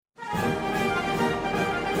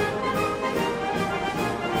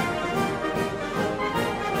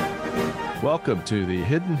Welcome to the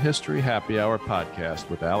Hidden History Happy Hour podcast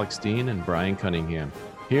with Alex Dean and Brian Cunningham.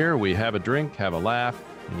 Here we have a drink, have a laugh,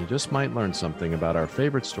 and you just might learn something about our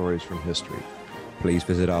favorite stories from history. Please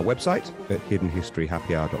visit our website at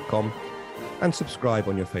hiddenhistoryhappyhour.com and subscribe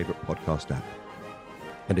on your favorite podcast app.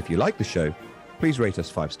 And if you like the show, please rate us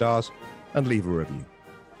 5 stars and leave a review.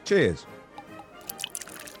 Cheers.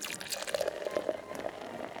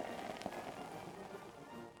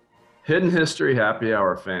 Hidden History Happy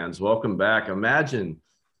Hour fans, welcome back. Imagine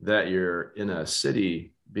that you're in a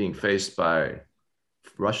city being faced by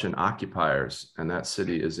Russian occupiers, and that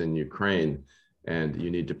city is in Ukraine, and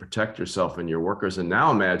you need to protect yourself and your workers. And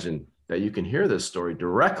now imagine that you can hear this story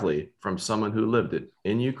directly from someone who lived it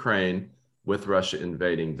in Ukraine with Russia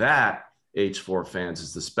invading. That, H4 fans,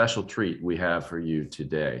 is the special treat we have for you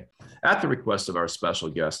today. At the request of our special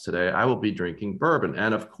guest today, I will be drinking bourbon.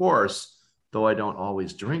 And of course, though I don't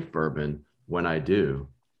always drink bourbon, when I do,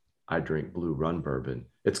 I drink Blue Run bourbon.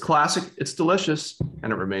 It's classic, it's delicious,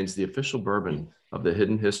 and it remains the official bourbon of the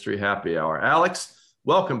Hidden History Happy Hour. Alex,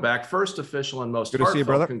 welcome back. First official and most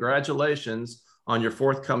heartfelt congratulations on your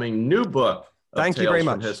forthcoming new book of Thank Tales you very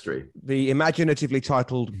from much. History. The imaginatively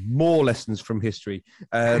titled More Lessons from History.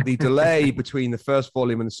 The delay between the first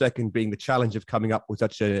volume and the second being the challenge of coming up with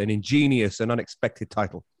such an ingenious and unexpected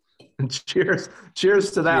title. Cheers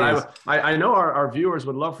to that. Cheers. I know our viewers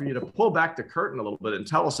would love for you to pull back the curtain a little bit and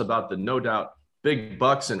tell us about the no doubt big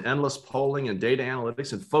bucks and endless polling and data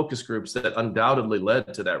analytics and focus groups that undoubtedly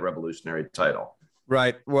led to that revolutionary title.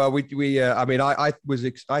 Right. Well, I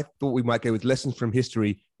thought we might go with Lessons from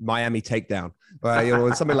History, Miami Takedown,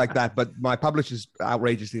 something like that. But my publishers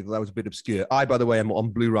outrageously thought that was a bit obscure. By the way, am on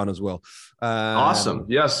Blue Run as well. Awesome.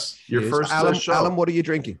 Yes. Your first show. Alan, what are you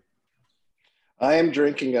drinking? I am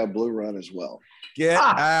drinking a Blue Run as well. Get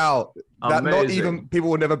out. Not even, people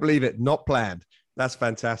will never believe it. Not planned. That's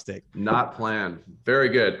fantastic. Not planned. Very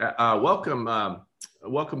good. Welcome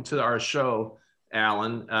to our show,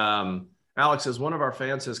 Alan. Alex, as one of our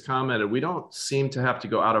fans has commented, we don't seem to have to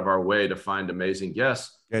go out of our way to find amazing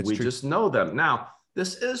guests. We just know them. Now,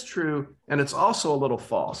 this is true, and it's also a little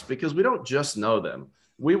false because we don't just know them.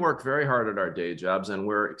 We work very hard at our day jobs, and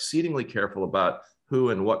we're exceedingly careful about who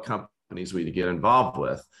and what companies we get involved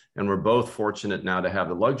with. And we're both fortunate now to have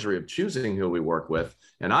the luxury of choosing who we work with.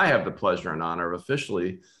 And I have the pleasure and honor of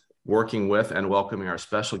officially working with and welcoming our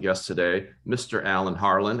special guest today, Mr. Alan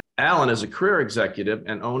Harlan. Alan is a career executive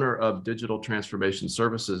and owner of digital transformation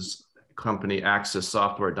services company Axis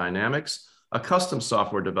Software Dynamics, a custom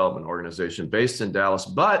software development organization based in Dallas,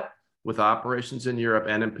 but with operations in Europe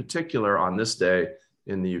and in particular on this day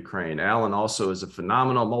in the Ukraine. Alan also is a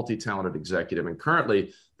phenomenal, multi-talented executive and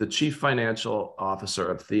currently the chief financial officer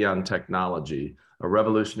of Theon Technology, a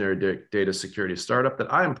revolutionary data security startup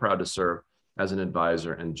that I am proud to serve as an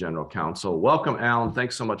advisor and general counsel. Welcome, Alan.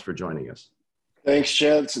 Thanks so much for joining us. Thanks,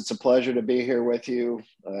 gents. It's a pleasure to be here with you.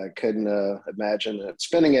 I couldn't imagine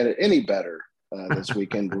spending it any better this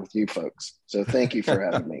weekend with you folks. So thank you for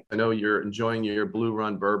having me. I know you're enjoying your Blue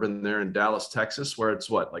Run bourbon there in Dallas, Texas, where it's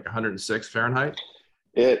what, like 106 Fahrenheit?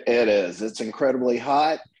 It is. It's incredibly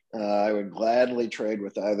hot. I would gladly trade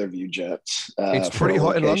with either of you gents. It's pretty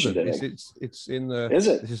hot in London. It's in the. Is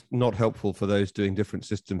it? This is not helpful for those doing different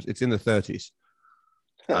systems. It's in the 30s,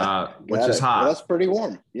 which is hot. Well, that's pretty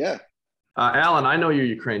warm. Yeah. Alan, I know your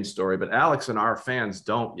Ukraine story, but Alex and our fans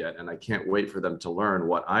don't yet, and I can't wait for them to learn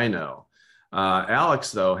what I know.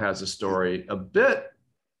 Alex, though, has a story a bit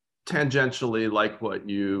tangentially like what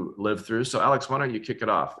you lived through. So, Alex, why don't you kick it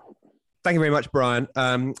off? Thank you very much, Brian.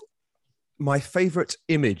 My favorite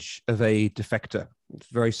image of a defector, it's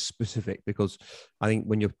very specific because I think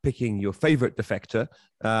when you're picking your favorite defector,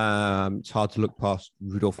 it's hard to look past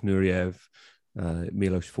Rudolf Nureyev,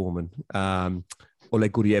 Milos Forman,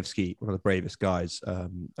 Oleg Gurevsky, one of the bravest guys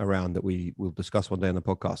around that we will discuss one day on the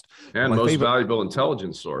podcast. And most valuable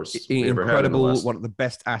intelligence source. Incredible, one of the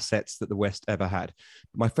best assets that the West ever had.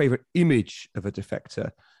 My favorite image of a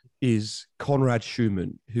defector is Konrad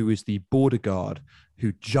Schumann, who is the border guard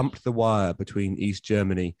who jumped the wire between East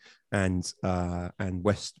Germany and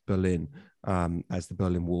West Berlin as the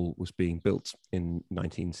Berlin Wall was being built in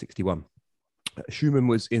 1961. Schumann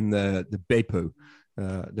was in the BEPO,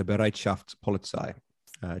 the Bereitschaftspolizei.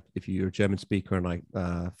 If you're a German speaker and I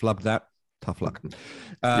flubbed that, tough luck.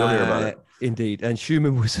 You'll hear about it. Indeed. And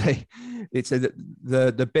Schumann was the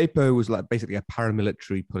BEPO was like basically a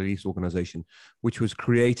paramilitary police organization, which was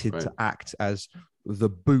created to act as the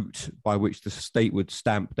boot by which the state would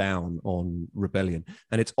stamp down on rebellion.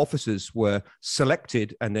 And its officers were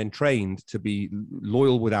selected and then trained to be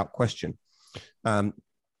loyal without question.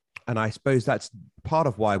 And I suppose that's part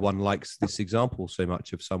of why one likes this example so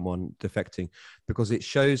much of someone defecting, because it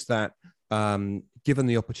shows that given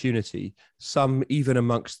the opportunity, some even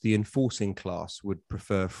amongst the enforcing class would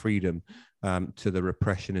prefer freedom to the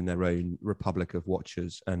repression in their own republic of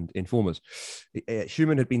watchers and informers.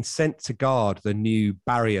 Schumann had been sent to guard the new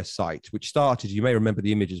barrier site, which started, you may remember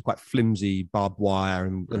the images, quite flimsy barbed wire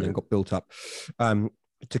and then got built up.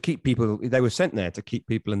 To keep people, they were sent there to keep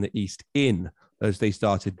people in the East in as they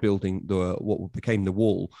started building what became the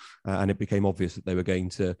wall, and it became obvious that they were going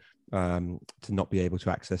to not be able to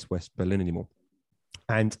access West Berlin anymore.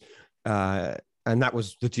 And that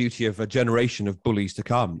was the duty of a generation of bullies to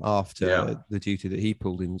come after the duty that he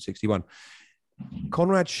pulled in 1961.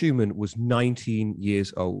 Konrad Schumann was 19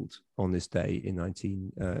 years old on this day in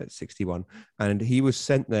 1961, and he was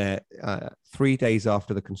sent there 3 days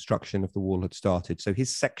after the construction of the wall had started. So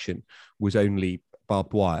his section was only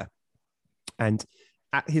barbed wire. And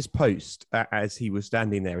at his post, as he was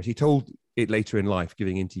standing there, as he told it later in life,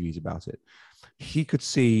 giving interviews about it, he could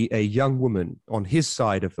see a young woman on his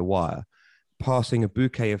side of the wire passing a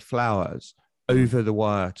bouquet of flowers over the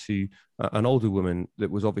wire to an older woman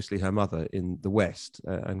that was obviously her mother in the West.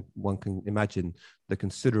 And one can imagine the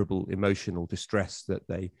considerable emotional distress that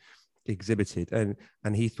they exhibited.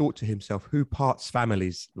 And he thought to himself, who parts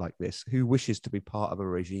families like this? Who wishes to be part of a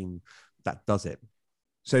regime that does it?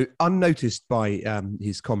 So unnoticed by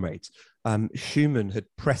his comrades, Schumann had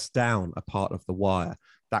pressed down a part of the wire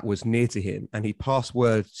that was near to him, and he passed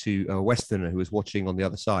word to a Westerner who was watching on the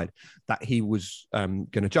other side that he was going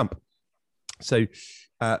to jump. So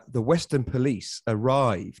the Western police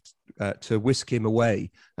arrived to whisk him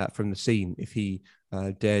away from the scene if he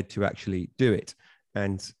dared to actually do it,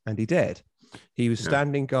 and he dared. He was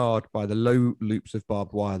standing guard by the low loops of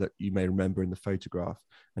barbed wire that you may remember in the photograph,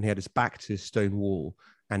 and he had his back to his stone wall,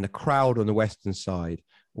 and the crowd on the Western side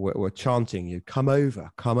were chanting, "You come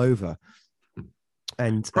over, come over."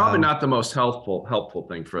 And probably not the most helpful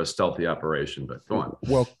thing for a stealthy operation, but go on.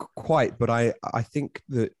 Well, quite, but I think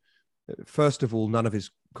that first of all, none of his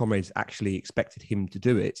comrades actually expected him to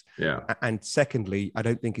do it. Yeah. And secondly, I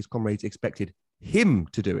don't think his comrades expected him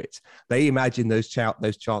to do it. They imagined those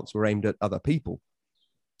chants were aimed at other people.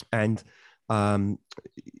 And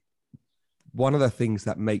one of the things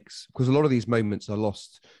that makes, because a lot of these moments are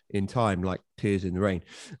lost in time, like tears in the rain.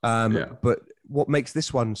 But what makes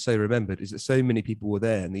this one so remembered is that so many people were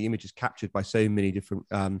there, and the image is captured by so many different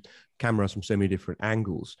cameras from so many different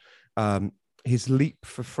angles. His leap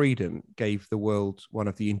for freedom gave the world one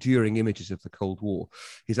of the enduring images of the Cold War.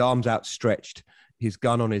 His arms outstretched, his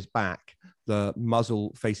gun on his back, the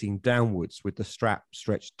muzzle facing downwards with the strap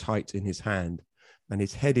stretched tight in his hand, and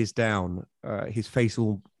his head is down, his face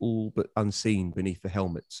all but unseen beneath the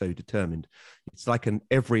helmet, so determined. It's like an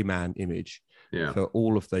everyman image for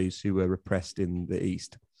all of those who were repressed in the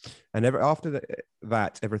East. And after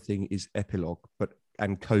that, everything is epilogue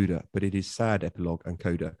and coda, but it is sad epilogue and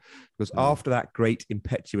coda. Because after that great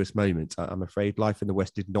impetuous moment, I'm afraid life in the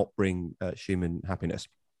West did not bring Schumann happiness.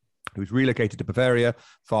 He was relocated to Bavaria,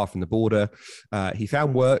 far from the border. He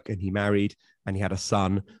found work and he married and he had a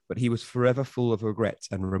son, but he was forever full of regret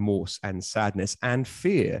and remorse and sadness and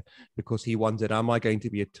fear, because he wondered, am I going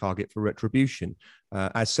to be a target for retribution?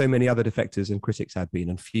 As so many other defectors and critics had been,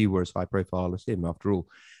 and few were as high profile as him after all.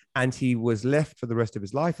 And he was left for the rest of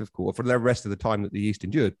his life, of course, for the rest of the time that the East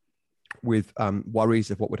endured, with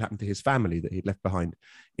worries of what would happen to his family that he'd left behind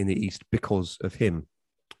in the East because of him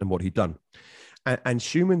and what he'd done. And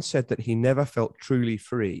Schumann said that he never felt truly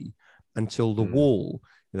free until the wall,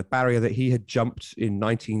 the barrier that he had jumped in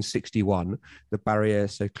 1961, the barrier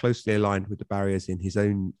so closely aligned with the barriers in his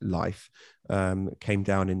own life, came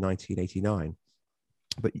down in 1989.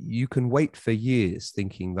 But you can wait for years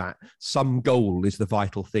thinking that some goal is the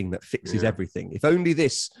vital thing that fixes everything. If only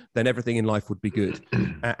this, then everything in life would be good.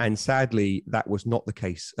 And sadly, that was not the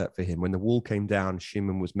case for him. When the wall came down,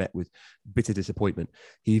 Schumann was met with bitter disappointment.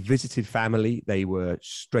 He visited family. They were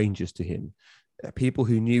strangers to him. People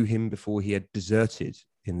who knew him before he had deserted,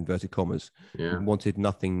 in inverted commas, and wanted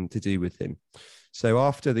nothing to do with him. So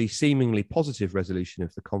after the seemingly positive resolution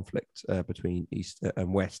of the conflict between East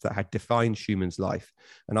and West that had defined Schumann's life,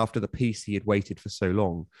 and after the peace he had waited for so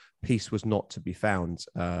long, peace was not to be found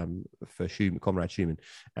for Konrad Schumann,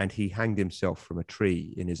 and he hanged himself from a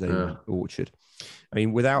tree in his own orchard. I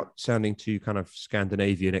mean, without sounding too kind of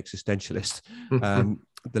Scandinavian existentialist,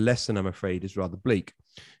 the lesson, I'm afraid, is rather bleak.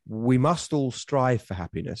 We must all strive for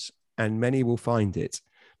happiness, and many will find it,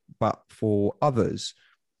 but for others,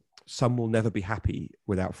 some will never be happy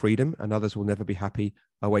without freedom, and others will never be happy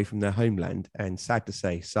away from their homeland. And sad to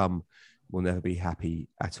say, some will never be happy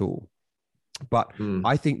at all. But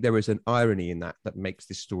I think there is an irony in that makes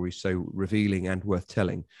this story so revealing and worth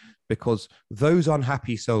telling, because those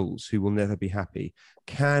unhappy souls who will never be happy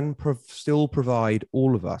can still provide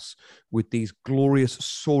all of us with these glorious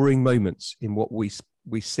soaring moments in what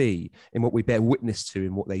we see, in what we bear witness to,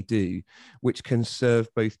 in what they do, which can serve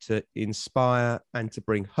both to inspire and to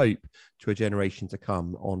bring hope to a generation to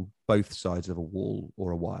come on both sides of a wall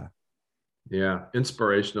or a wire. Yeah,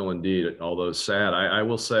 inspirational indeed, although sad. I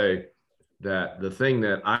will say that the thing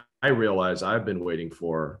that I realize I've been waiting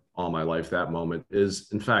for all my life, that moment,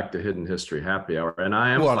 is in fact the Hidden History Happy Hour, and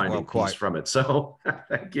I am finding peace from it. So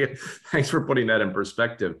thank you. Thanks for putting that in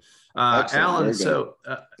perspective. Alan, so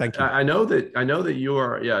thank you. I know that you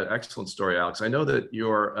are, excellent story, Alex. I know that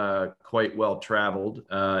you're quite well traveled,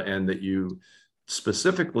 and that you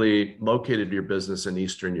specifically located your business in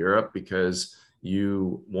Eastern Europe because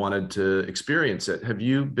you wanted to experience it. Have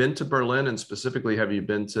you been to Berlin, and specifically, have you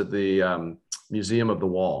been to the Museum of the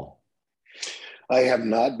Wall? I have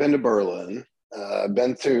not been to Berlin. I've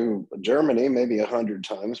been through Germany maybe 100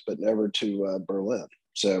 times, but never to Berlin.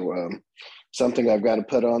 So something I've got to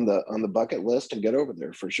put on the bucket list and get over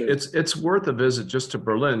there for sure. It's worth a visit. Just to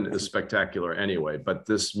Berlin is spectacular anyway. But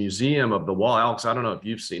this Museum of the Wall, Alex, I don't know if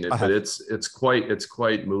you've seen it, but it's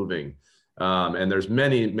quite moving. And there's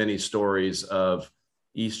many stories of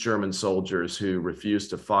East German soldiers who refused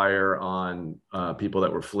to fire on people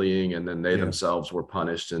that were fleeing, and then they themselves were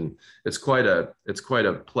punished. And it's quite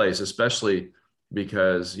a place, especially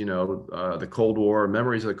because the Cold War,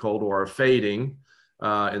 memories of the Cold War are fading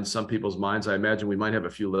in some people's minds. I imagine we might have a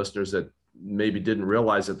few listeners that maybe didn't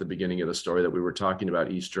realize at the beginning of the story that we were talking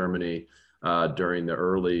about East Germany during the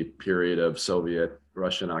early period of Soviet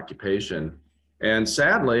Russian occupation. And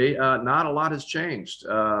sadly, not a lot has changed.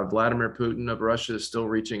 Vladimir Putin of Russia is still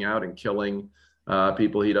reaching out and killing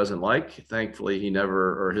people he doesn't like. Thankfully, he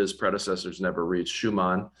never, or his predecessors never reached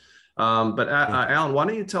Schuman. But Alan, why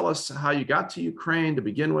don't you tell us how you got to Ukraine to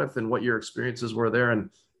begin with, and what your experiences were there, and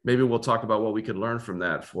maybe we'll talk about what we could learn from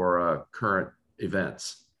that for current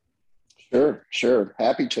events. Sure.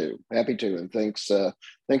 Happy to. And thanks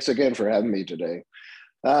again for having me today.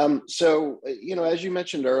 So, as you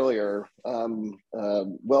mentioned earlier,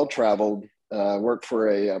 well-traveled, worked for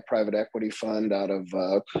a private equity fund out of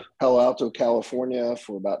Palo Alto, California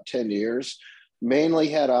for about 10 years, mainly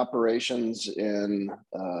had operations in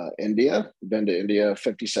India, been to India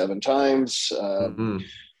 57 times,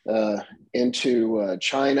 into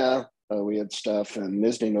China. We had stuff in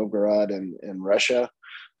Nizhny Novgorod in Russia.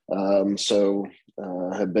 So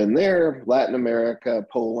have been there, Latin America,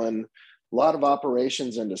 Poland, a lot of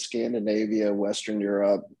operations into Scandinavia, Western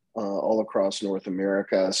Europe, all across North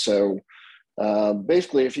America. So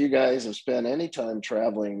basically, if you guys have spent any time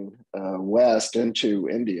traveling west into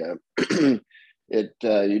India,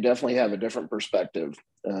 you definitely have a different perspective,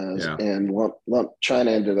 and lump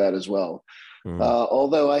China into that as well.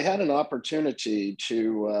 Although I had an opportunity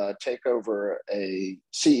to take over a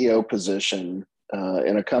CEO position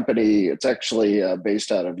in a company, it's actually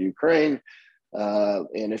based out of Ukraine.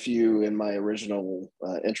 And if you, in my original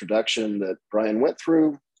introduction that Brian went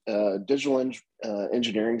through, digital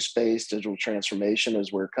engineering space, digital transformation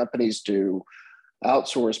is where companies do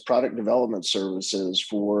outsource product development services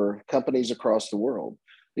for companies across the world.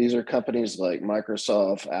 These are companies like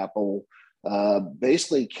Microsoft, Apple,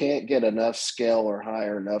 basically can't get enough scale or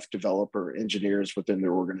hire enough developer engineers within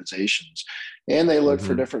their organizations. And they look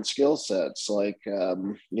for different skill sets like,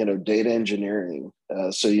 data engineering.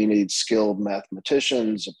 So you need skilled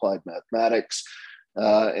mathematicians, applied mathematics.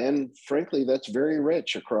 And frankly, that's very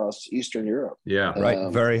rich across Eastern Europe. Yeah,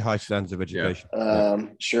 right. Very high standards of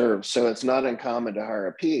education. Sure. So it's not uncommon to hire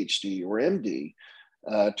a PhD or MD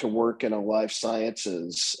to work in a life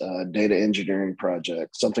sciences data engineering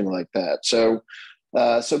project, something like that. So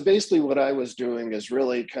basically what I was doing is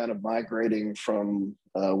really kind of migrating from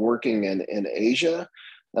working in Asia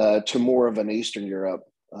to more of an Eastern Europe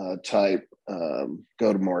type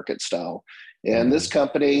go-to-market style. And this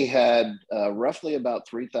company had roughly about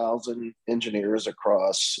 3,000 engineers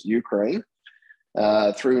across Ukraine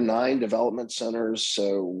through 9 development centers.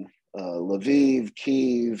 So Lviv,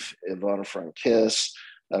 Kyiv, Ivano-Frankivsk,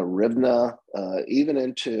 Rivne, even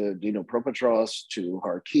into Dnipropetrovsk to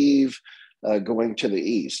Kharkiv, going to the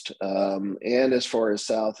east, and as far as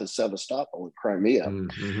south as Sevastopol and Crimea.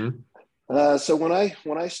 So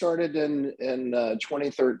when I started in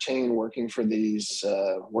 2013 working for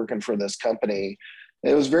this company,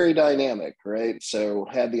 it was very dynamic, right? So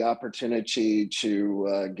had the opportunity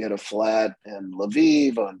to get a flat in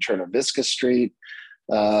Lviv on Chernobyska Street.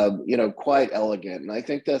 Quite elegant. And I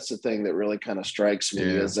think that's the thing that really kind of strikes me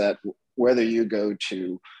is that whether you go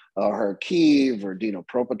to Kharkiv or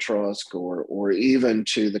Dnipropetrovsk, or even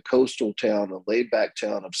to the coastal town, the laid-back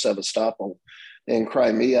town of Sevastopol in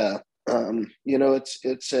Crimea.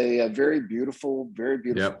 It's a very beautiful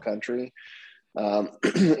Yep. country.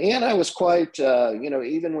 And I was quite,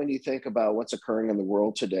 even when you think about what's occurring in the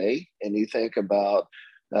world today, and you think about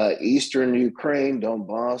Eastern Ukraine,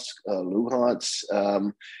 Donbass, Luhansk,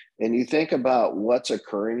 and you think about what's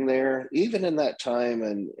occurring there, even in that time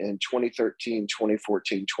in 2013,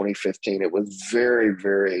 2014, 2015, it was very,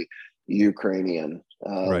 very Ukrainian.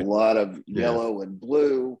 Right. A lot of Yeah. yellow and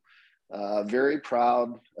blue, very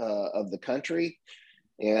proud of the country.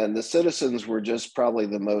 And the citizens were just probably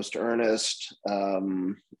the most earnest,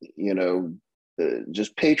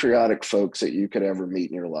 just patriotic folks that you could ever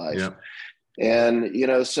meet in your life. Yeah. And,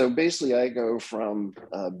 so basically I go from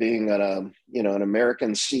being an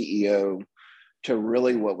American CEO to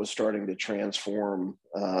really what was starting to transform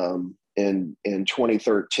in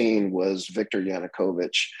 2013 was Viktor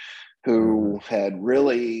Yanukovych, who had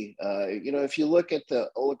really, if you look at the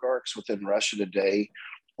oligarchs within Russia today,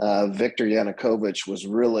 Viktor Yanukovych was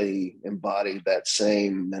really embodied that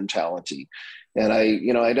same mentality. And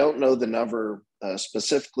I don't know the number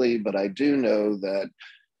specifically, but I do know that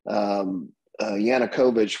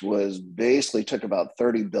Yanukovych was basically took about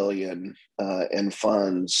 30 billion in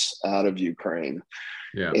funds out of Ukraine.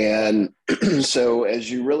 Yeah. And so as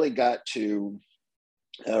you really got to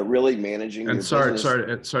really managing And your sorry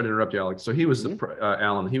business. to interrupt you, Alex. So he was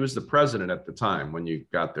Alan. He was the president at the time when you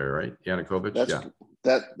got there, right? Yanukovych.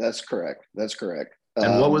 That's correct. That's correct.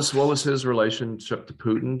 And what was his relationship to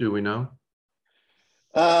Putin? Do we know?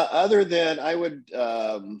 Other than I would,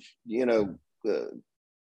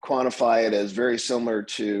 quantify it as very similar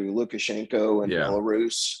to Lukashenko in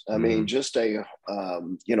Belarus. I mean, just a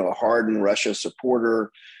hardened Russia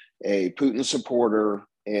supporter, a Putin supporter,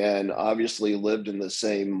 and obviously lived in the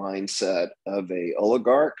same mindset of a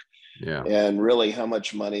oligarch. Yeah. And really, how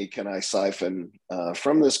much money can I siphon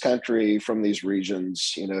from this country, from these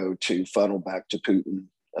regions, to funnel back to Putin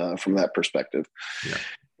from that perspective. Yeah.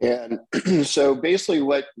 And so basically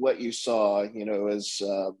what you saw, is,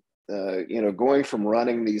 going from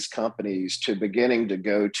running these companies to beginning to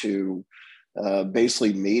go to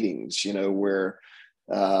basically meetings, where,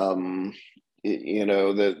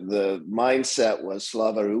 the mindset was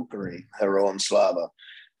Slava Ukraini, Heroam Slava.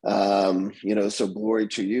 So glory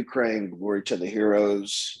to Ukraine, glory to the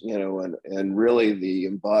heroes, and really the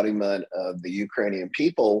embodiment of the Ukrainian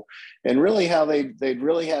people, and really how they'd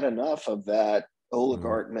really had enough of that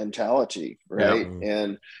oligarch mentality, right?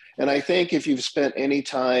 Yeah. And I think if you've spent any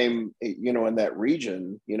time, in that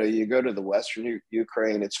region, you go to the Western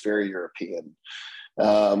Ukraine, it's very European.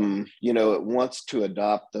 It wants to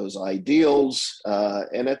adopt those ideals.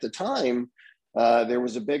 And at the time, there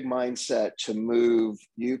was a big mindset to move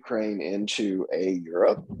Ukraine into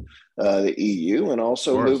Europe, the EU, and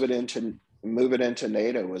also move it into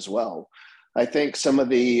NATO as well. I think some of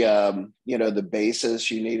the the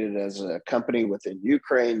basis you needed as a company within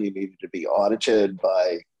Ukraine, you needed to be audited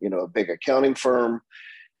by a big accounting firm,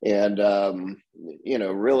 and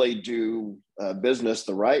really do business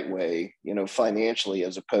the right way, financially,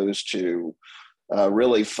 as opposed to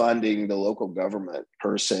really funding the local government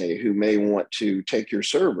per se, who may want to take your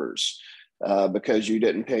servers because you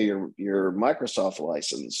didn't pay your Microsoft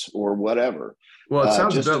license or whatever. Well, it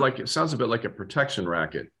sounds a bit like a protection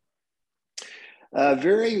racket.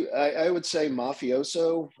 Very, I would say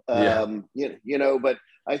mafioso. But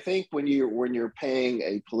I think when you're paying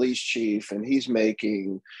a police chief and he's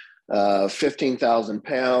making 15,000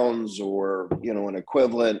 pounds or an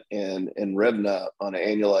equivalent in hryvnia on an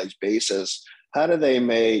annualized basis, how do they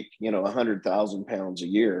make 100,000 pounds a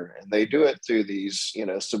year? And they do it through these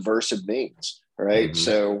subversive means, right?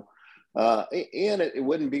 So and it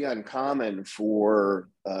wouldn't be uncommon for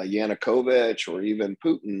Yanukovych or even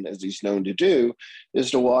Putin, as he's known to do,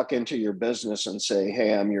 is to walk into your business and say,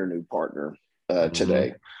 "Hey, I'm your new partner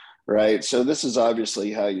today," right? So this is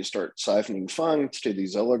obviously how you start siphoning funds to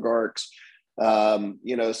these oligarchs. So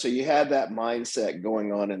you had that mindset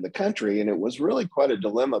going on in the country, and it was really quite a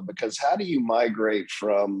dilemma, because how do you migrate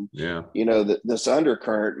from this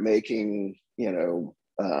undercurrent making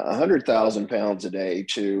 100,000 pounds a day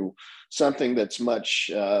to something that's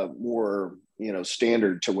much more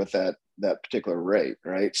standard to with that particular rate,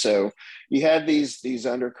 right? So you had these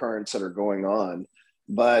undercurrents that are going on,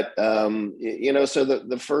 but so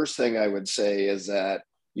the first thing I would say is that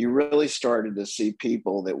you really started to see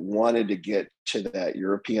people that wanted to get to that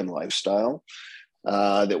European lifestyle,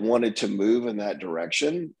 that wanted to move in that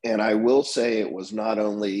direction. And I will say it was not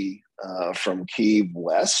only from Kyiv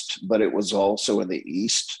west, but it was also in the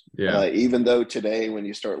east. Yeah. Even though today, when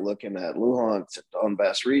you start looking at Luhansk,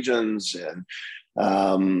 Donbass regions, and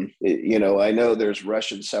I know there's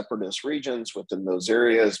Russian separatist regions within those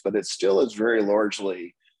areas, but it still is very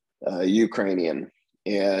largely Ukrainian.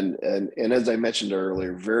 And as I mentioned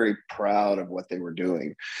earlier, very proud of what they were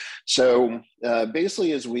doing. So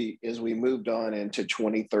basically, as we moved on into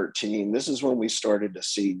 2013, this is when we started to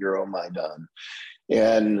see Euromaidan.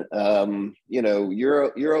 And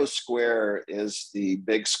Euro Square is the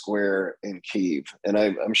big square in Kyiv, and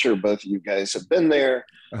I'm sure both of you guys have been there.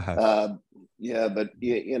 Yeah, but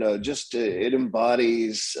just it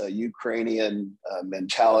embodies Ukrainian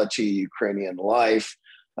mentality, Ukrainian life.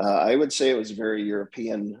 I would say it was a very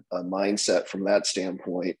European mindset from that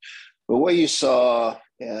standpoint. But what you saw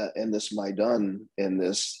in this Maidan, in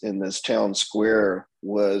this town square,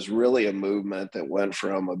 was really a movement that went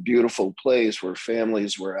from a beautiful place where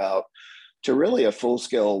families were out to really a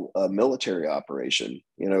full-scale military operation.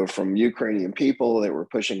 From Ukrainian people that were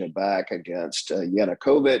pushing it back against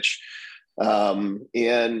Yanukovych, and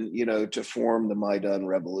to form the Maidan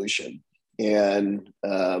Revolution. And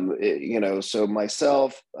so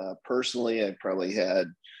myself personally, I probably had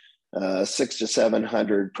 600 to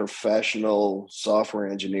 700 professional software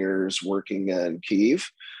engineers working in Kyiv,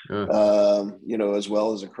 as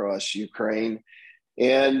well as across Ukraine.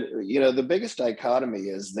 And, the biggest dichotomy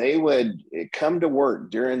is they would come to work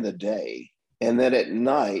during the day, and then at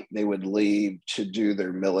night they would leave to do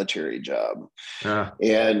their military job.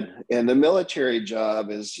 And the military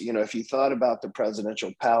job is, if you thought about the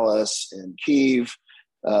presidential palace in Kyiv,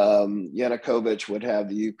 Yanukovych would have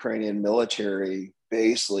the Ukrainian military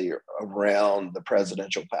basically around the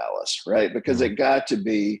presidential palace, right? Because it got to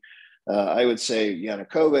be, I would say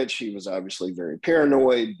Yanukovych, he was obviously very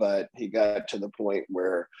paranoid, but he got to the point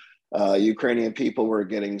where Ukrainian people were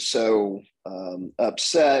getting so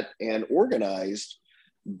upset and organized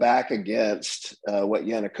back against what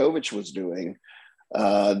Yanukovych was doing,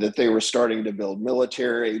 that they were starting to build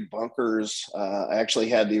military bunkers. I actually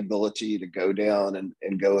had the ability to go down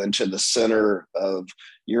and go into the center of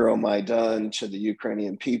Euromaidan, to the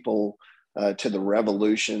Ukrainian people, to the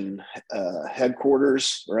revolution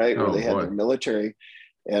headquarters, right, where they had their military,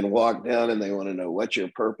 and walk down, and they want to know what's your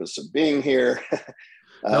purpose of being here.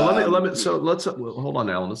 Now let's hold on,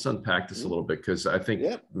 Alan. Let's unpack this a little bit, because I think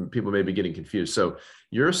people may be getting confused. So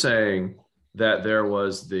you're saying that there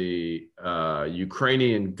was the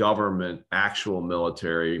Ukrainian government, actual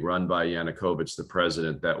military run by Yanukovych, the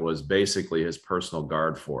president, that was basically his personal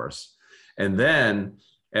guard force. And then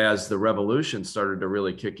as the revolution started to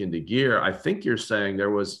really kick into gear, I think you're saying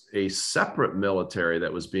there was a separate military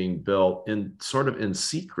that was being built in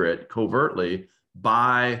secret, covertly,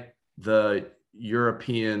 by the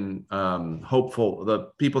European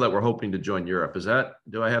the people that were hoping to join Europe.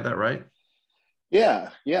 Do I have that right? Yeah.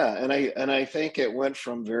 And I think it went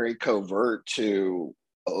from very covert to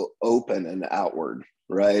open and outward,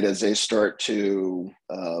 right? As they start to,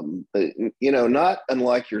 not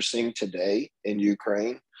unlike you're seeing today in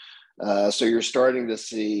Ukraine. So you're starting to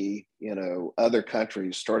see, other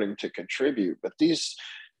countries starting to contribute, but these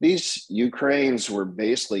Ukrainians were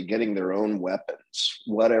basically getting their own weapons,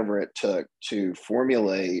 whatever it took, to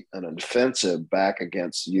formulate an offensive back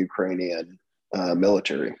against the Ukrainian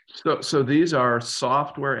military. So these are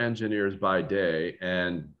software engineers by day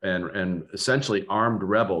and essentially armed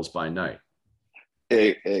rebels by night.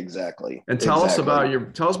 Exactly. And tell us about your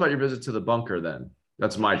visit to the bunker then.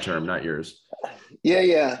 That's my term, not yours.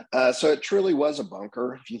 Yeah. So it truly was a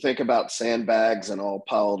bunker. If you think about sandbags and all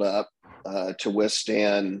piled up to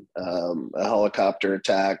withstand a helicopter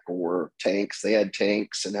attack or tanks. They had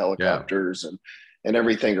tanks and helicopters and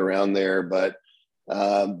everything around there. But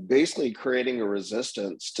basically creating a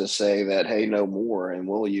resistance to say that, hey, no more, and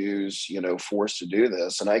we'll use, force to do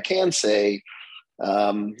this. And I can say,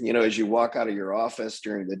 as you walk out of your office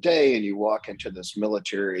during the day and you walk into this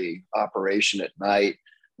military operation at night,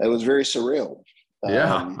 it was very surreal.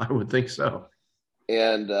 Yeah, I would think so.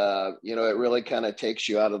 And, it really kind of takes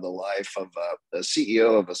you out of the life of a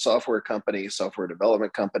CEO of a software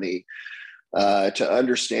development company, to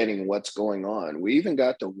understanding what's going on. We even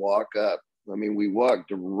got to walk up. We walked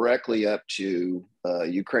directly up to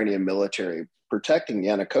Ukrainian military protecting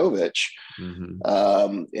Yanukovych,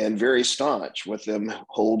 and very staunch, with them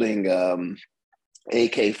holding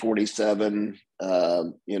AK-47,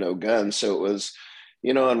 guns. So it was,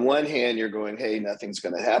 on one hand, you're going, hey, nothing's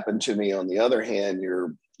going to happen to me. On the other hand,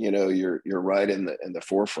 you're right in the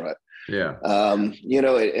forefront. Yeah. And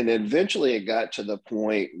eventually it got to the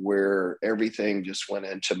point where everything just went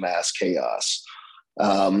into mass chaos.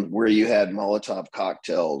 where you had Molotov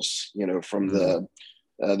cocktails, from the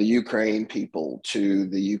Ukraine people to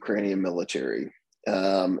the Ukrainian military.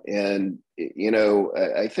 And,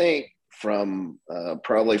 I think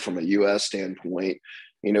probably from a U.S. standpoint,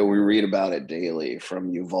 we read about it daily, from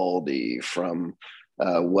Uvalde, from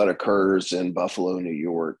what occurs in Buffalo, New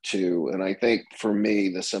York, too. And I think for me,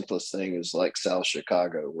 the simplest thing is like South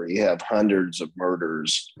Chicago, where you have hundreds of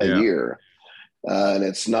murders a year. And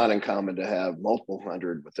it's not uncommon to have multiple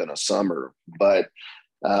hundred within a summer. But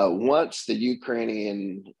once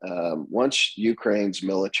Ukraine's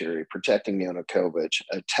military protecting Yanukovych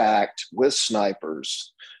attacked with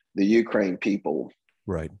snipers the Ukraine people,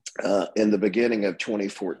 right, in the beginning of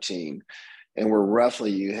 2014, and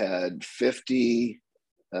you had 50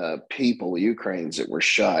 people, Ukrainians, that were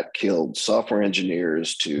shot, killed, software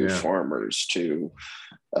engineers to farmers to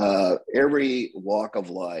every walk of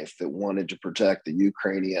life that wanted to protect the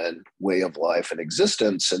Ukrainian way of life and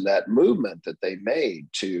existence, and that movement that they made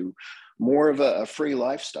to more of a free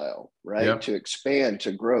lifestyle, right? Yep. To expand,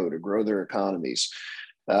 to grow their economies.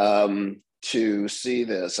 To see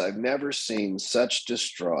this, I've never seen such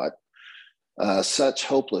distraught, such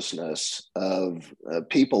hopelessness of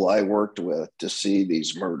people I worked with to see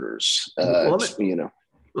these murders. Let me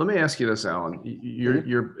ask you this, Alan.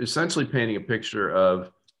 You're essentially painting a picture of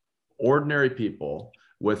ordinary people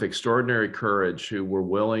with extraordinary courage who were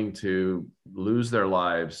willing to lose their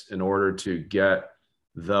lives in order to get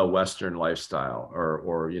the Western lifestyle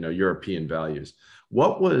or European values.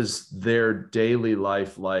 What was their daily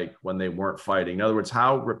life like when they weren't fighting? In other words,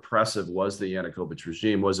 how repressive was the Yanukovych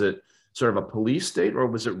regime? Was it sort of a police state, or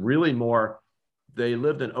was it really more they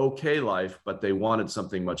lived an okay life, but they wanted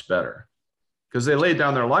something much better because they laid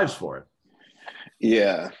down their lives for it?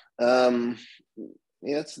 Yeah. That's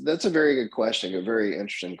a very good question, a very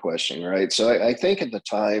interesting question, right? So I think at the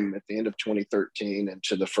time, at the end of 2013 and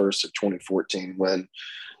to the first of 2014, when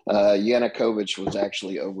Yanukovych was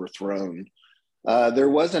actually overthrown, there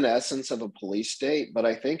was an essence of a police state, but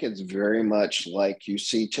I think it's very much like you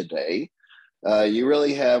see today. You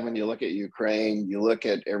really have, when you look at Ukraine, you look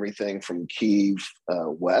at everything from Kyiv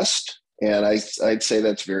west, and I'd say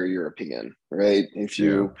that's very European, right? If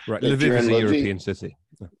you're in a European city.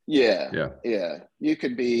 Yeah. You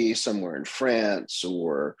could be somewhere in France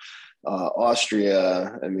or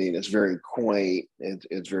Austria. I mean, it's very quaint.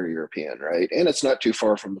 It's very European, right? And it's not too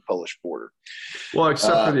far from the Polish border. Well,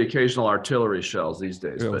 except for the occasional artillery shells these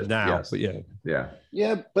days. But now, yes.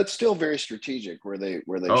 Yeah, but still very strategic where they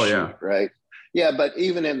shoot, yeah. right? Yeah, but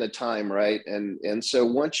even in the time, right? And so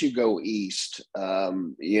once you go east, at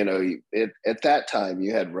that time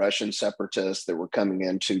you had Russian separatists that were coming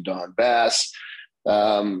into Donbass.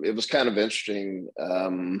 It was kind of interesting,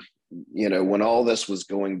 when all this was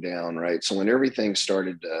going down, right? So when everything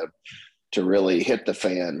started to really hit the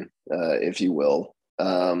fan, if you will,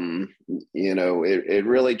 it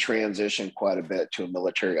really transitioned quite a bit to a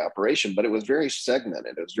military operation, but it was very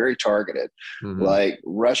segmented. It was very targeted. Mm-hmm. Like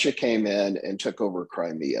Russia came in and took over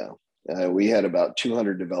Crimea. We had about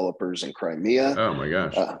 200 developers in Crimea. Oh my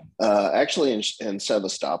gosh. Actually in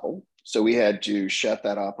Sevastopol. So we had to shut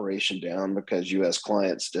that operation down because U.S.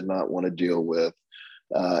 clients did not want to deal with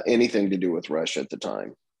anything to do with Russia at the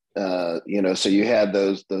time. So you had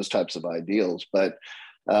those types of ideals. But,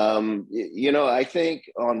 I think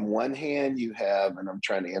on one hand you have, and I'm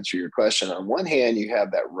trying to answer your question, on one hand you have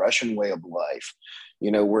that Russian way of life,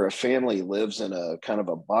 where a family lives in a kind of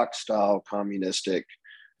a box style communistic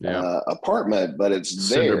apartment, but it's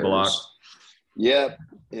cinder theirs. block. Yeah,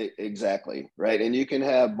 exactly. Right. And you can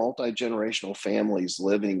have multi-generational families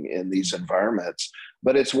living in these environments,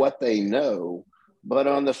 but it's what they know. But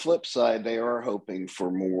on the flip side, they are hoping for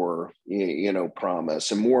more,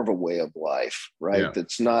 promise and more of a way of life, right? Yeah.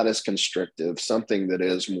 That's not as constrictive, something that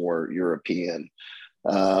is more European.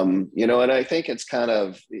 And I think it's kind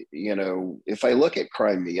of, if I look at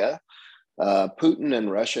Crimea, Putin and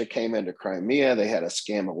Russia came into Crimea. They had a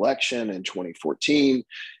scam election in 2014.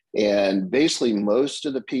 And basically most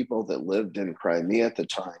of the people that lived in Crimea at the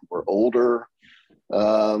time were older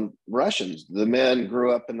Russians. The men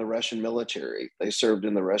grew up in the Russian military. They served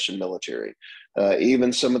in the Russian military.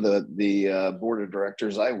 Even some of the board of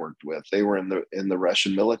directors I worked with, they were in the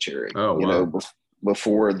Russian military. Oh, wow.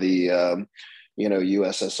 Before the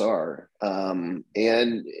USSR, and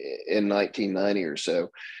in 1990 or so,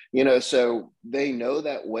 so they know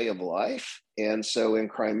that way of life. And so in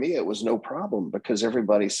Crimea, it was no problem because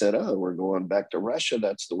everybody said, oh, we're going back to Russia.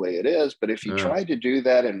 That's the way it is. But if you tried to do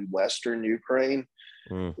that in Western Ukraine,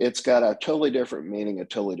 it's got a totally different meaning, a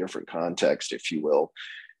totally different context, if you will.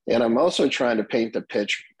 And I'm also trying to paint the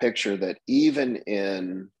picture that even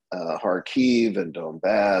in Kharkiv and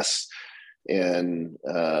Donbass and,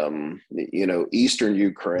 Eastern In the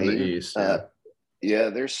Ukraine. East, yeah.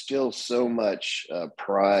 Yeah, there's still so much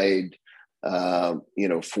pride,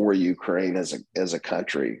 for Ukraine as a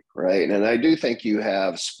country, right? And I do think you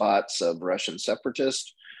have spots of Russian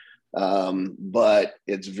separatists, but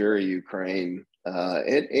it's very Ukraine.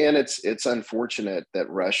 And it's unfortunate that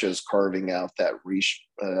Russia's carving out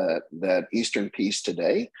that Eastern piece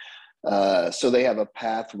today. So they have a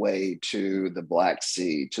pathway to the Black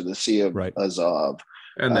Sea, to the Sea of Azov.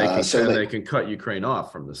 And they can cut Ukraine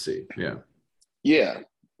off from the sea. Yeah. Yeah,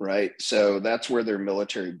 right. So that's where their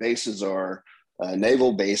military bases are,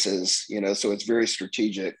 naval bases, so it's very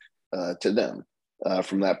strategic to them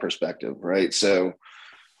from that perspective, right? So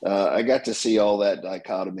I got to see all that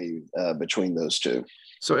dichotomy between those two.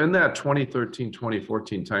 So in that 2013,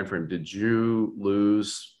 2014 timeframe, did you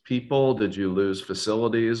lose people? Did you lose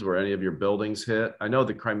facilities? Were any of your buildings hit? I know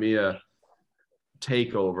the Crimea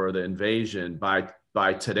takeover, the invasion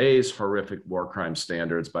by today's horrific war crime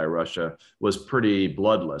standards by Russia was pretty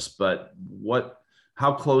bloodless, but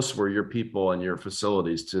how close were your people and your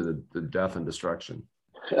facilities to the death and destruction?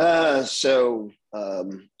 So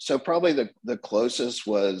probably the closest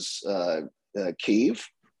was Kyiv.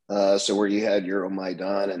 So where you had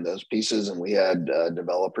Euromaidan and those pieces, and we had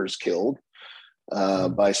developers killed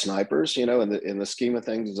by snipers, in the scheme of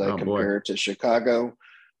things, as I compare it to Chicago,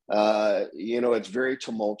 it's very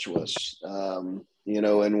tumultuous. And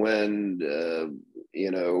when,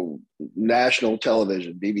 national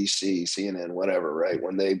television, BBC, CNN, whatever, right,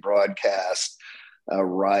 when they broadcast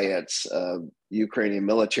riots, Ukrainian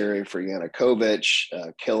military for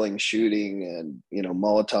Yanukovych, killing, shooting, and,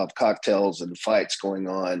 Molotov cocktails and fights going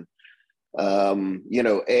on,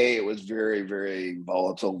 it was very, very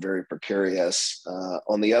volatile, very precarious.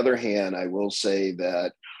 On the other hand, I will say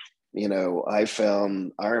that, I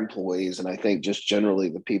found our employees, and I think just generally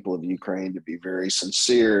the people of Ukraine, to be very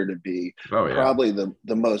sincere, to be probably the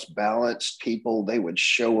most balanced people. They would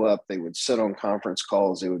show up, they would sit on conference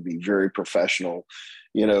calls, they would be very professional,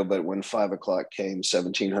 but when 5 o'clock came,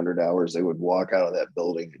 1700 hours, they would walk out of that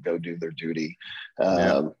building to go do their duty,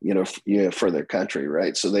 for their country,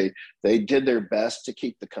 right? So they did their best to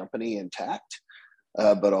keep the company intact,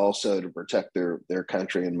 but also to protect their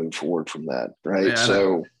country and move forward from that, right? Yeah,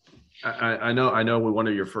 so I know one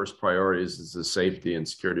of your first priorities is the safety and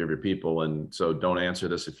security of your people. And so don't answer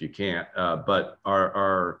this if you can't, but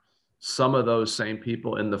are some of those same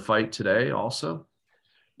people in the fight today also?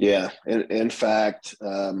 Yeah. In fact,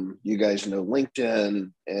 you guys know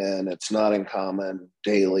LinkedIn, and it's not uncommon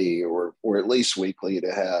daily or at least weekly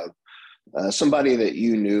to have somebody that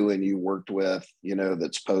you knew and you worked with,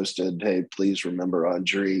 that's posted, hey, please remember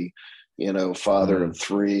Andriy, father of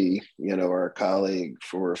three, our colleague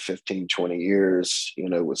for 15, 20 years,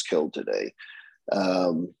 was killed today.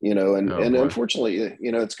 Unfortunately,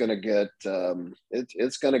 it's going to get,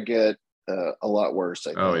 it's going to get a lot worse,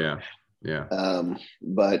 I think. Oh yeah. Yeah. I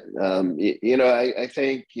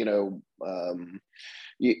think,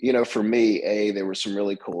 for me, there were some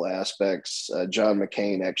really cool aspects. John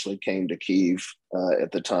McCain actually came to Kyiv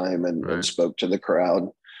at the time and spoke to the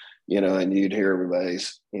crowd. And you'd hear everybody,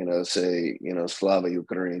 say, Slava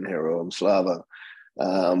Ukraine, Heroam Slava,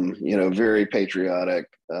 very patriotic,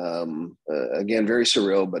 again, very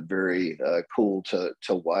surreal, but very cool to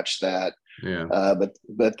watch that. Yeah.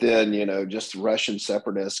 But then, just Russian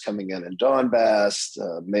separatists coming in Donbass,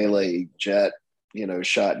 melee jet,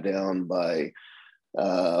 shot down by,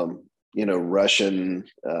 Russian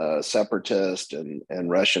separatists and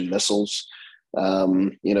Russian missiles.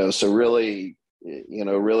 So really,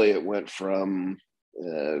 it went from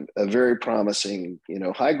a very promising,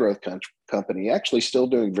 high growth company, actually still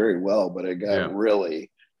doing very well, but it got really,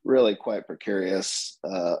 really quite precarious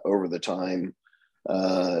over the time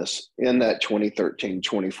in that 2013,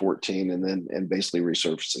 2014, and basically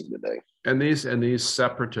resurfacing today. And these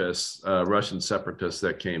separatists, Russian separatists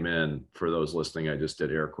that came in, for those listening, I just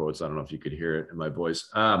did air quotes. I don't know if you could hear it in my voice.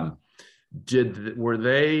 Were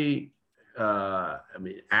they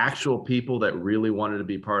actual people that really wanted to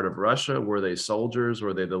be part of Russia? Were they soldiers?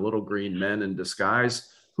 Were they the little green men in disguise?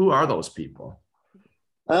 Who are those people?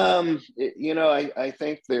 I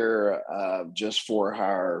think they're just for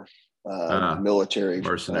hire military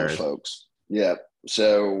mercenaries folks. Yeah.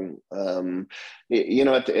 So, at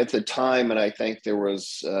the time, and I think there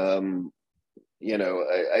was, I'd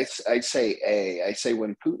say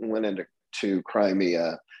when Putin went into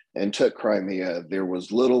Crimea and took Crimea, there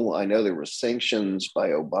was little, I know there were sanctions by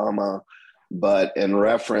Obama, but in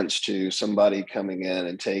reference to somebody coming in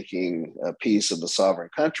and taking a piece of the sovereign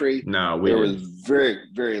country, there was very,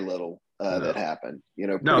 very little that happened.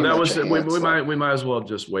 No, pretty that much was a handslip. we might as well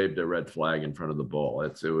just waved a red flag in front of the bull.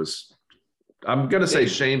 It was, I'm going to say,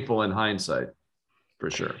 shameful in hindsight,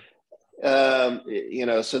 for sure.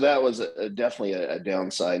 So that was definitely a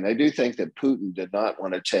downside. And I do think that Putin did not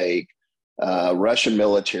want to take Russian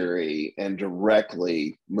military and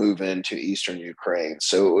directly move into eastern Ukraine.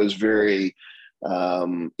 So it was very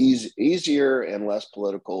easier and less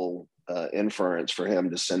political inference for him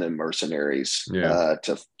to send in mercenaries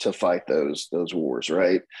to fight those wars,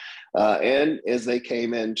 right? And as they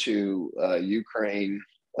came into Ukraine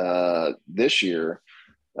this year,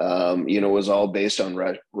 was all based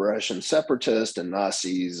on Russian separatists and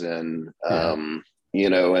Nazis, and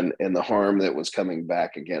and the harm that was coming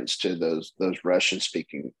back against to those Russian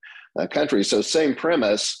speaking countries. So same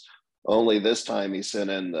premise, only this time he sent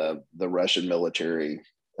in the Russian military,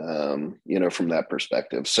 from that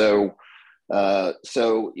perspective. So I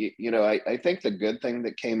think the good thing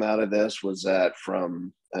that came out of this was that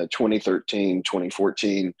from 2013,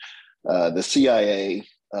 2014, the CIA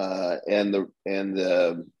and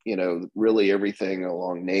really everything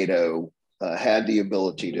along NATO had the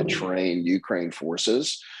ability to train Ukraine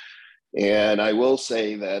forces. And I will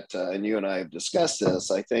say that, and you and I have discussed this,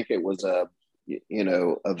 I think it was a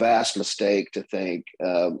vast mistake to think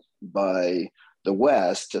by the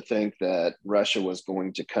West to think that Russia was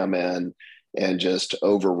going to come in and just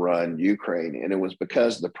overrun Ukraine. And it was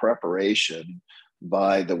because of the preparation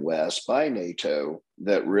by the West, by NATO,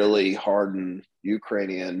 that really hardened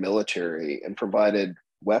Ukrainian military and provided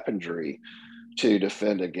weaponry to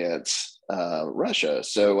defend against Russia.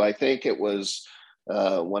 So I think it was,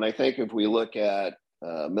 if we look at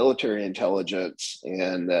military intelligence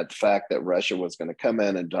and that fact that Russia was going to come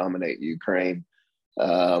in and dominate Ukraine,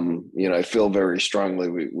 I feel very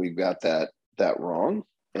strongly we got that wrong,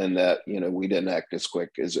 and that we didn't act as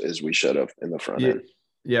quick as we should have in the front end.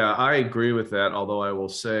 Yeah, I agree with that. Although I will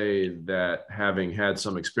say that, having had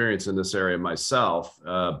some experience in this area myself,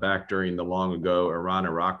 back during the long ago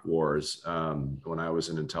Iran-Iraq wars, when I was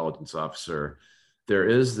an intelligence officer, there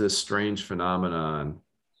is this strange phenomenon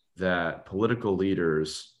that political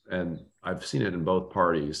leaders, and I've seen it in both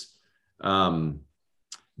parties,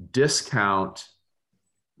 discount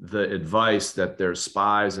the advice that their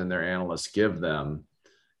spies and their analysts give them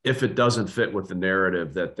if it doesn't fit with the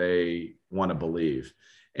narrative that they want to believe.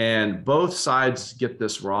 And both sides get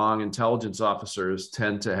this wrong. Intelligence officers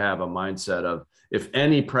tend to have a mindset of, if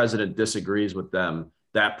any president disagrees with them,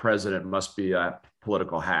 that president must be a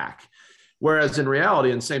political hack. Whereas in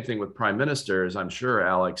reality, and same thing with prime ministers, I'm sure,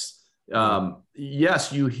 Alex,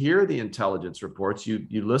 yes, you hear the intelligence reports, you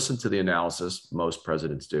listen to the analysis, most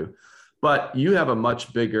presidents do, but you have a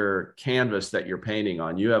much bigger canvas that you're painting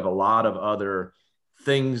on. You have a lot of other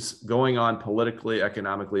things going on politically,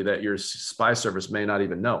 economically, that your spy service may not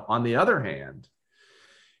even know. On the other hand,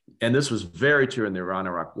 and this was very true in the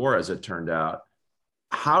Iran-Iraq war, as it turned out,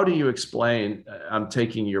 how do you explain, I'm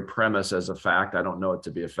taking your premise as a fact, I don't know it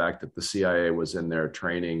to be a fact, that the CIA was in there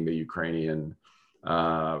training the Ukrainian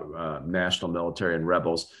national military and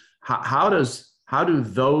rebels. How do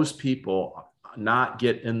those people not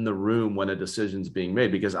get in the room when a decision's being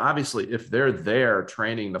made? Because obviously, if they're there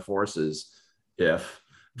training the forces, if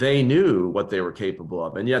they knew what they were capable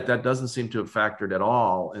of, and yet that doesn't seem to have factored at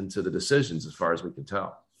all into the decisions, as far as we can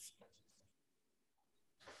tell.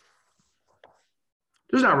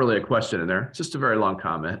 There's not really a question in there. It's just a very long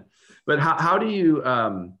comment. But how do you,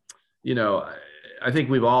 I think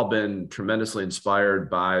we've all been tremendously inspired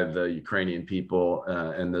by the Ukrainian people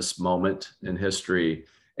in this moment in history.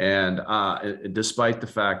 And despite the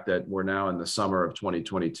fact that we're now in the summer of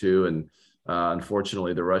 2022, and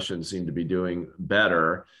unfortunately the Russians seem to be doing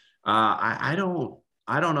better, I don't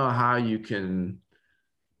know how you can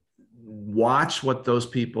watch what those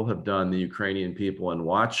people have done, the Ukrainian people, and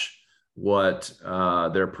watch what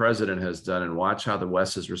their president has done, and watch how the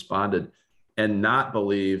West has responded, and not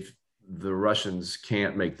believe the Russians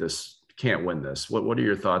can't win this. What are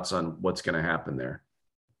your thoughts on what's going to happen there?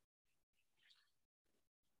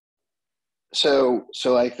 So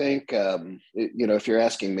I think, if you're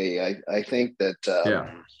asking me, I think that,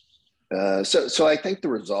 so I think the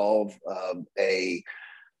resolve of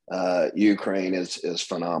Ukraine is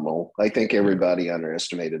phenomenal. I think everybody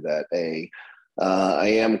underestimated that. I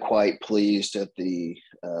am quite pleased at the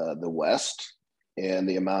West and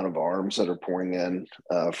the amount of arms that are pouring in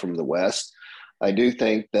from the West. I do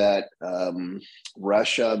think that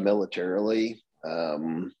Russia militarily,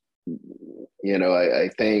 I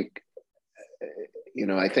think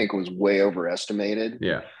it was way overestimated.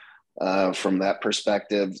 Yeah. From that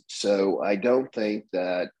perspective. So I don't think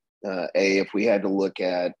that if we had to look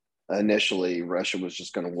at initially Russia was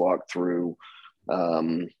just going to walk through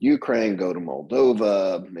Ukraine, go to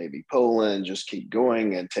Moldova, maybe Poland, just keep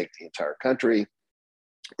going and take the entire country,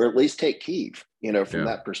 or at least take Kyiv, from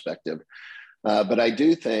that perspective. But I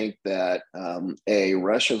do think that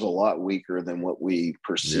Russia's a lot weaker than what we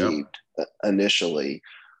perceived initially.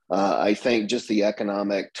 I think just the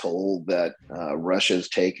economic toll that Russia's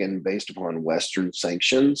taken based upon Western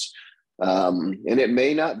sanctions, and it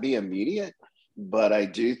may not be immediate, but I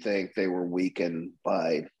do think they were weakened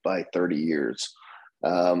by 30 years.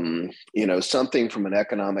 Something from an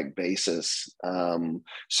economic basis.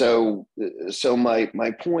 So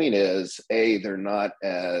my point is, they're not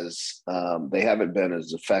as, they haven't been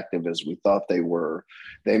as effective as we thought they were.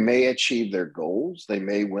 They may achieve their goals, they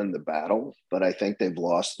may win the battle, but I think they've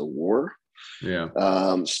lost the war. Yeah.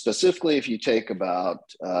 Specifically, if you take about,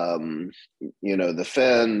 the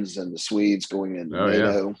Finns and the Swedes going into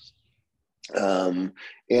NATO. And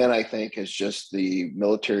I think it's just the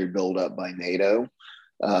military buildup by NATO.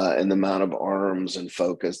 And the amount of arms and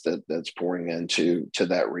focus that's pouring into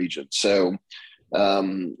that region. So,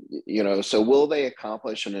 so will they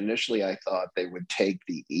accomplish? And initially, I thought they would take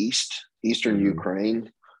the eastern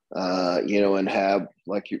Ukraine, and have,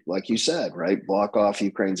 like you said, right, block off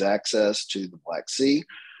Ukraine's access to the Black Sea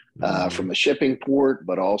from a shipping port,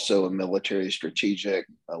 but also a military strategic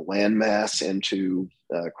landmass into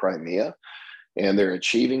Crimea, and they're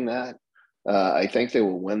achieving that. I think they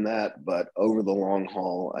will win that, but over the long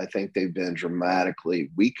haul, I think they've been dramatically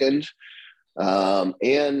weakened. This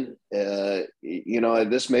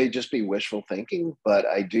may just be wishful thinking, but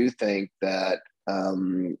I do think that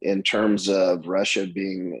in terms of Russia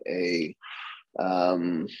being a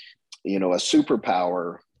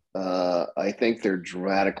superpower, I think they're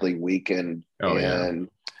dramatically weakened and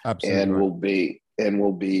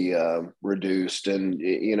will be reduced. And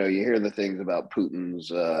you hear the things about Putin's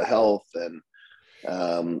health, and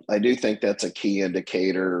I do think that's a key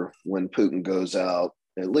indicator when Putin goes out.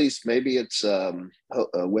 At least maybe it's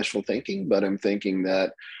wishful thinking, but I'm thinking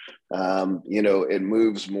that it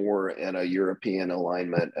moves more in a European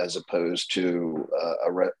alignment as opposed to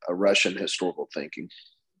a Russian historical thinking.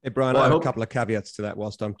 Hey, Brian, I have a couple of caveats to that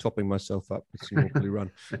whilst I'm topping myself up with some orderly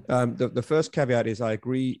run. The first caveat is I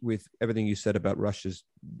agree with everything you said about Russia's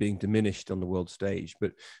being diminished on the world stage.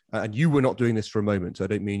 But and you were not doing this for a moment, so I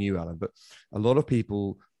don't mean you, Alan, but a lot of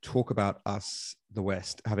people talk about us, the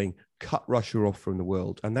West, having cut Russia off from the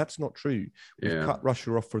world. And that's not true. We've cut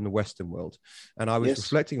Russia off from the Western world. And I was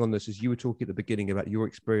reflecting on this as you were talking at the beginning about your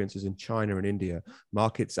experiences in China and India,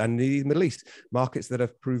 markets, and the Middle East, markets that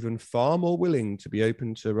have proven far more willing to be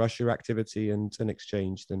open to Russia activity and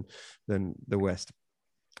exchange than the West.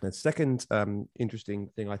 The second interesting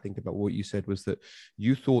thing I think about what you said was that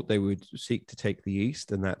you thought they would seek to take the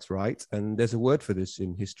East, and that's right. And there's a word for this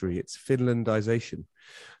in history. It's Finlandization.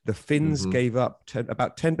 The Finns gave up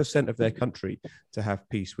about 10% of their country to have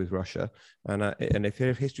peace with Russia. And if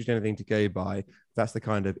history is anything to go by, that's the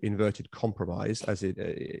kind of inverted compromise,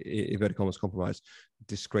 inverted commas compromise,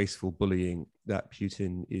 disgraceful bullying that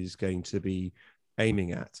Putin is going to be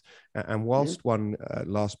aiming at. And whilst one,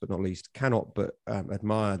 last but not least, cannot but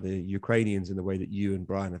admire the Ukrainians in the way that you and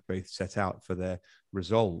Brian have both set out for their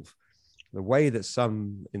resolve, the way that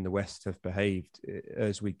some in the West have behaved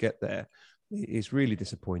as we get there is really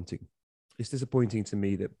disappointing. It's disappointing to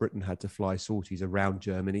me that Britain had to fly sorties around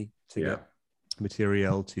Germany to get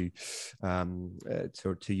material to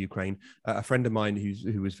Ukraine. A friend of mine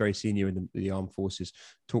who was very senior in the armed forces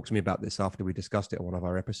talked to me about this after we discussed it on one of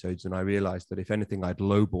our episodes, and I realized that if anything, I'd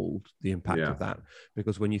lowballed the impact of that,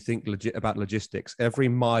 because when you think about logistics, every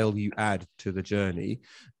mile you add to the journey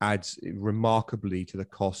adds remarkably to the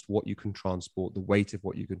cost, what you can transport, the weight of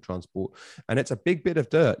what you can transport, and it's a big bit of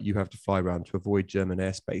dirt you have to fly around to avoid German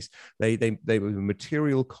airspace. They were a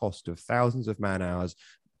material cost of thousands of man hours,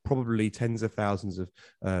 probably tens of thousands of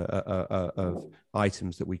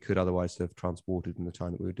items that we could otherwise have transported in the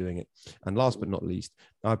time that we were doing it. And last but not least,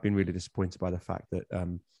 I've been really disappointed by the fact that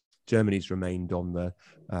Germany's remained on the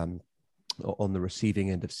receiving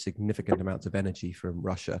end of significant amounts of energy from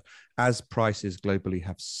Russia, as prices globally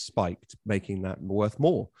have spiked, making that worth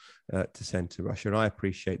more to send to Russia. And I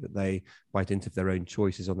appreciate that they, by dint of their own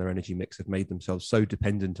choices on their energy mix, have made themselves so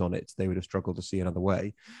dependent on it, they would have struggled to see another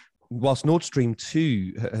way. Whilst Nord Stream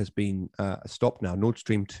 2 has been stopped now, Nord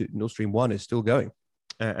Stream 1 is still going.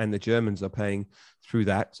 And the Germans are paying through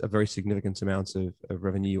that a very significant amount of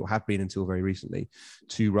revenue, or have been until very recently,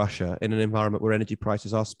 to Russia in an environment where energy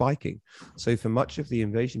prices are spiking. So for much of the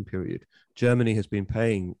invasion period, Germany has been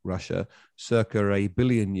paying Russia circa $1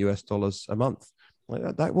 billion a month.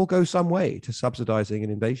 That will go some way to subsidizing an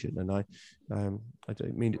invasion. And I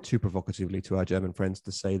don't mean it too provocatively to our German friends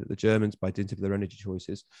to say that the Germans, by dint of their energy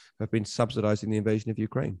choices, have been subsidizing the invasion of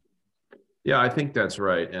Ukraine. Yeah, I think that's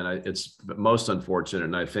right. And it's most unfortunate.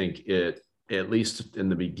 And I think it, at least in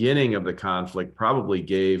the beginning of the conflict, probably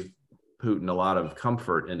gave Putin a lot of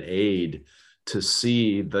comfort and aid to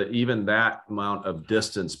see even that amount of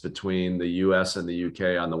distance between the US and the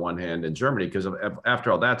UK on the one hand and Germany, because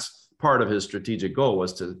after all, that's part of his strategic goal,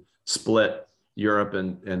 was to split Europe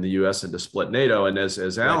and the US and to split NATO. And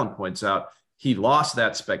as Alan points out, he lost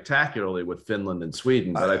that spectacularly with Finland and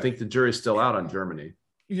Sweden, but I think the jury's still out on Germany.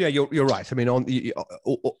 Yeah, you're right. I mean,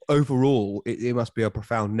 overall, it must be a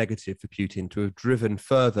profound negative for Putin to have driven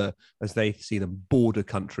further, as they see them, border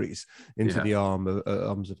countries into the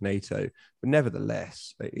arms of NATO. But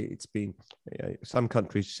nevertheless, it's been some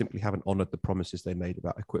countries simply haven't honoured the promises they made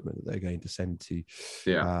about equipment that they're going to send to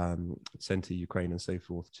Ukraine and so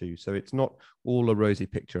forth too. So it's not all a rosy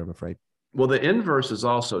picture, I'm afraid. Well, the inverse is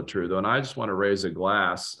also true, though, and I just want to raise a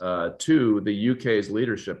glass to the UK's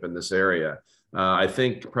leadership in this area. I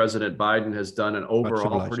think President Biden has done an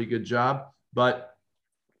overall pretty good job, but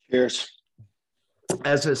cheers.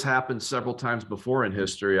 As has happened several times before in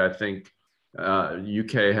history, I think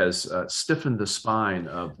UK has stiffened the spine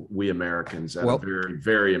of we Americans at a very,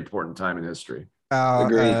 very important time in history.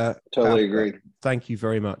 Agreed. Totally agree. Thank you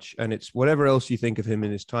very much. And it's whatever else you think of him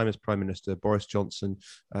in his time as Prime Minister, Boris Johnson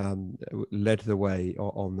led the way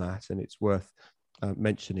on that, and it's worth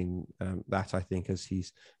mentioning that, I think, as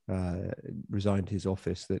he's resigned his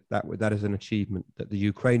office, that is an achievement that the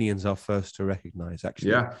Ukrainians are first to recognize,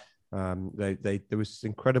 actually. Yeah. There was this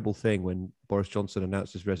incredible thing when Boris Johnson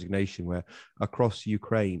announced his resignation, where across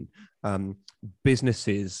Ukraine,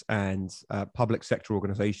 businesses and public sector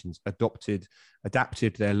organizations adapted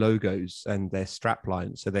their logos and their strap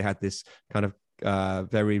lines. So they had this kind of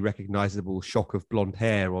very recognizable shock of blonde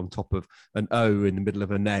hair on top of an O in the middle of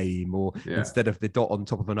a name, or instead of the dot on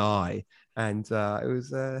top of an I. And it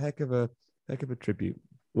was a heck of a tribute.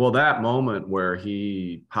 Well, that moment where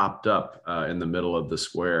he popped up in the middle of the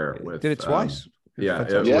square did it twice.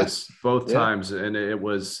 It was both times, and it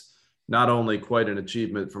was not only quite an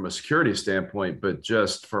achievement from a security standpoint, but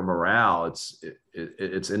just for morale,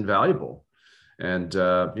 it's invaluable. And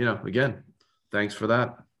again, thanks for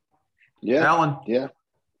that. Yeah, Alan. Yeah.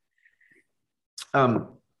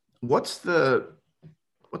 What's the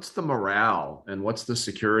morale and what's the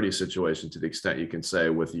security situation, to the extent you can say,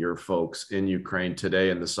 with your folks in Ukraine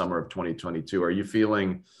today in the summer of 2022? Are you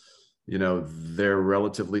feeling, they're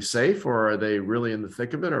relatively safe, or are they really in the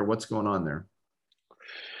thick of it, or what's going on there?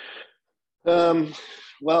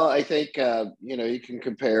 Well, I think, you can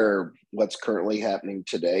compare what's currently happening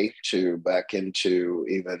today to back into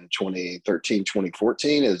even 2013,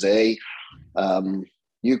 2014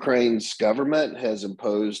 Ukraine's government has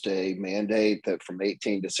imposed a mandate that from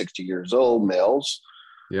 18 to 60 years old, males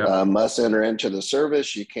must enter into the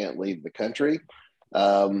service. You can't leave the country.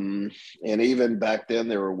 And even back then,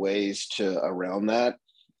 there were ways around that.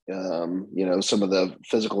 Some of the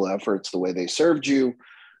physical efforts, the way they served you.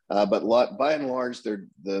 But by and large, the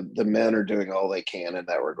men are doing all they can in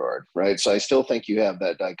that regard, right? So I still think you have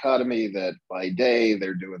that dichotomy that by day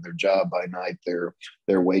they're doing their job, by night they're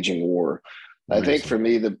waging war. I think for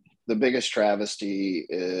me, the biggest travesty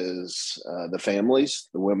is the families,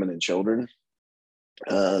 the women and children.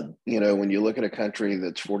 When you look at a country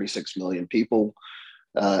that's 46 million people,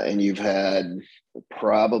 and you've had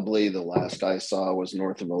probably, the last I saw was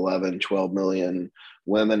north of 12 million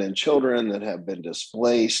women and children that have been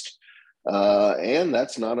displaced. And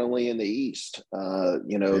that's not only in the East,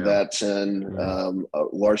 that's in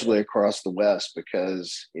largely across the West,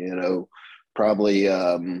 because, probably,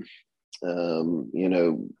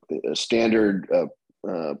 standard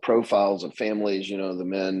profiles of families, the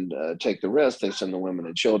men take the risk, they send the women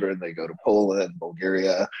and children, they go to Poland,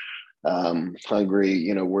 Bulgaria,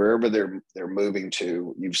 Hungary, wherever they're moving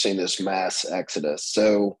to. You've seen this mass exodus.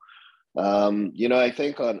 So, I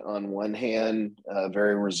think on one hand,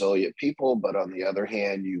 very resilient people, but on the other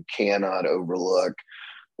hand, you cannot overlook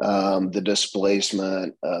the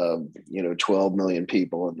displacement of 12 million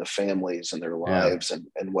people and the families and their lives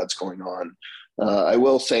and what's going on. I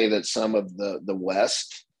will say that some of the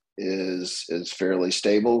West is fairly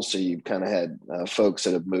stable, so you've kind of had folks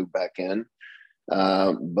that have moved back in.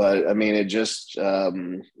 But I mean, it just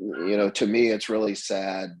to me, it's really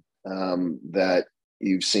sad that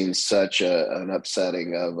you've seen such an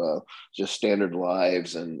upsetting of just standard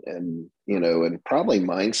lives and probably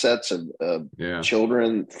mindsets of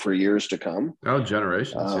children for years to come. Oh,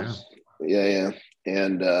 generations. Yeah.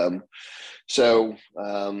 And so,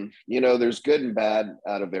 there's good and bad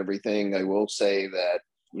out of everything. I will say that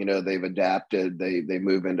they've adapted. They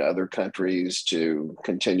move into other countries to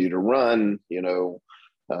continue to run.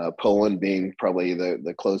 Poland being probably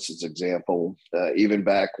the closest example. Even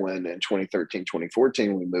back when in 2013,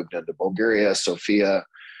 2014, we moved into Bulgaria, Sofia,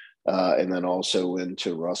 and then also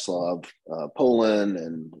into Wrocław, Poland,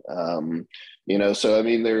 and so I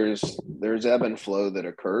mean, there's ebb and flow that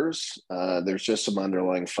occurs. There's just some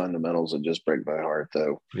underlying fundamentals that just break my heart,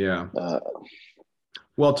 though. Yeah.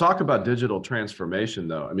 Well, talk about digital transformation,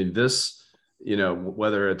 though. I mean, this,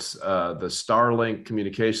 whether it's the Starlink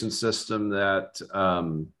communication system that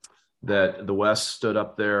the West stood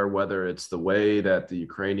up there, whether it's the way that the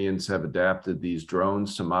Ukrainians have adapted these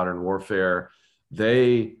drones to modern warfare,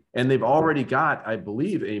 they've already got, I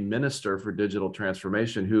believe, a minister for digital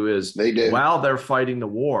transformation who is, while they're fighting the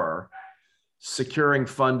war, securing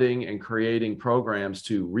funding and creating programs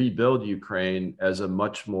to rebuild Ukraine as a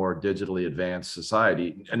much more digitally advanced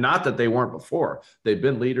society. And not that they weren't before. They've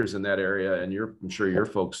been leaders in that area, and I'm sure your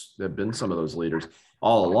folks have been some of those leaders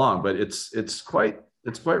all along. But it's quite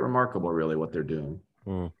remarkable, really, what they're doing.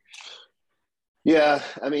 Mm. Yeah,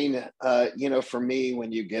 I mean, for me,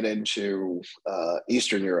 when you get into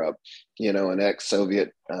Eastern Europe, and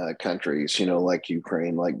ex-Soviet countries, like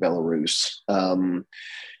Ukraine, like Belarus,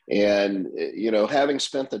 and having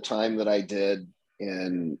spent the time that I did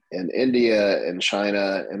in India and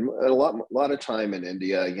China, and a lot of time in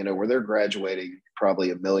India, where they're graduating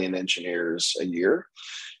probably 1 million engineers a year.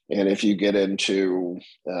 And if you get into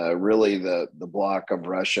really the block of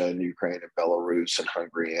Russia and Ukraine and Belarus and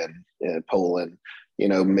Hungary and Poland,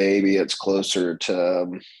 maybe it's closer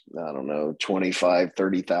to, 25,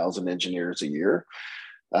 30,000 engineers a year.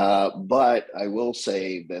 But I will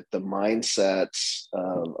say that the mindsets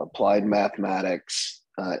of applied mathematics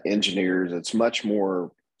engineers, it's much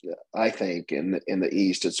more, I think, in the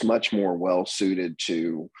East, it's much more well suited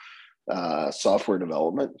to software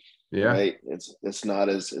development. Yeah. Right. It's not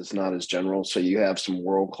as general. So you have some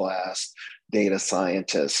world-class data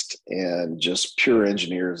scientists and just pure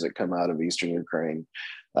engineers that come out of Eastern Ukraine.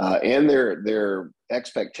 And their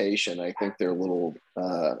expectation, I think they're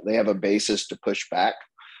they have a basis to push back,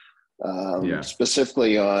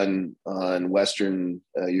 specifically on Western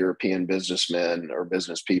European businessmen or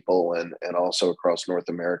business people, and also across North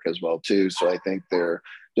America as well too. So I think their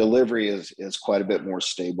delivery is quite a bit more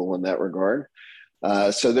stable in that regard.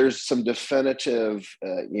 So there's some definitive,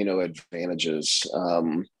 advantages,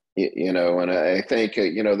 and I think,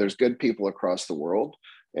 there's good people across the world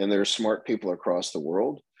and there's smart people across the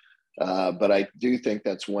world. But I do think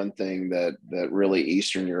that's one thing that really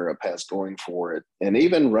Eastern Europe has going for it. And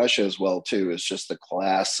even Russia as well, too, is just the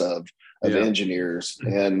class of engineers.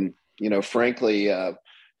 And, frankly, Mark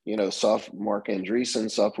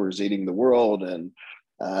Andreessen, software is eating the world. And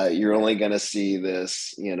you're only going to see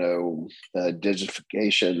this,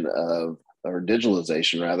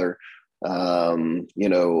 digitalization rather,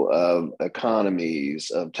 of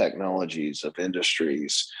economies, of technologies, of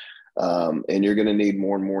industries. And you're going to need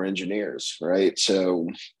more and more engineers, right? So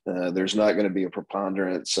there's not going to be a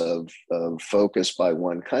preponderance of focus by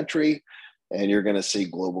one country, and you're going to see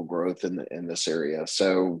global growth in this area.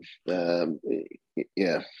 So, yeah.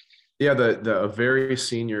 Yeah, a very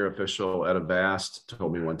senior official at Avast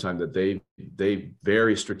told me one time that they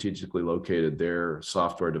very strategically located their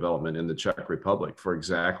software development in the Czech Republic for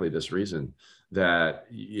exactly this reason, that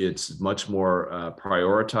it's much more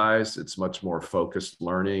prioritized, it's much more focused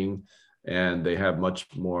learning, and they have much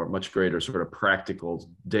greater sort of practical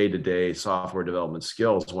day-to-day software development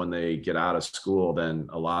skills when they get out of school than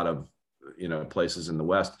a lot of places in the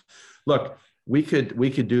West. Look, we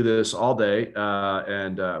could do this all day,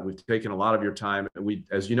 and we've taken a lot of your time. We,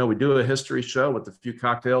 as you know, we do a history show with a few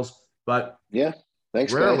cocktails, but yeah,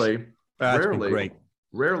 thanks. Rarely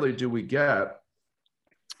do we get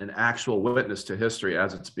an actual witness to history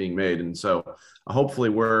as it's being made. And so hopefully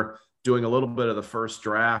we're doing a little bit of the first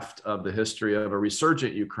draft of the history of a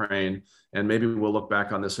resurgent Ukraine, and maybe we'll look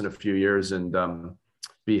back on this in a few years and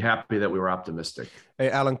be happy that we were optimistic.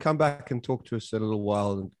 Hey, Alan, come back and talk to us in a little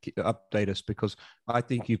while and update us, because I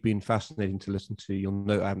think you've been fascinating to listen to. You'll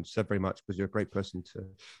know I haven't said very much because you're a great person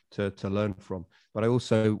to learn from. But I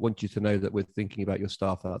also want you to know that we're thinking about your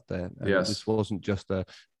staff out there. And yes, this wasn't just an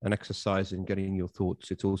exercise in getting your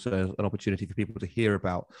thoughts. It's also an opportunity for people to hear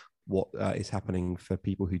about what is happening for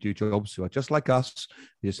people who do jobs who are just like us,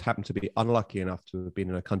 who just happen to be unlucky enough to have been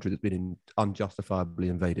in a country that's been unjustifiably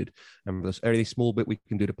invaded. And if there's any small bit we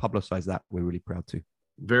can do to publicize that, we're really proud to.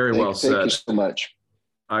 Very well said. Thank you so much.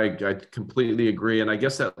 I completely agree. And I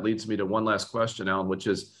guess that leads me to one last question, Alan, which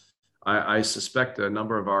is, I suspect a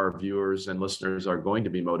number of our viewers and listeners are going to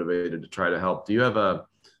be motivated to try to help. Do you have a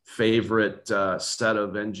favorite set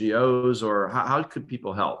of NGOs, or how could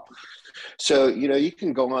people help? So, you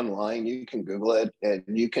can go online, you can Google it, and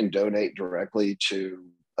you can donate directly to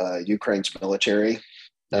Ukraine's military.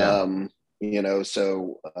 Yeah.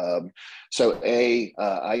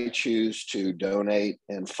 I choose to donate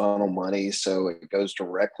and funnel money so it goes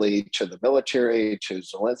directly to the military, to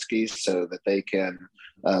Zelensky, so that they can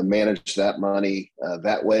manage that money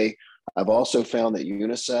that way. I've also found that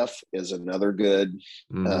UNICEF is another good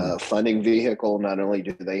funding vehicle. Not only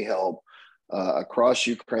do they help across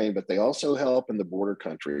Ukraine, but they also help in the border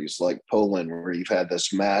countries like Poland, where you've had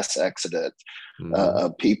this mass exodus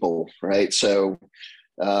of people, right? So,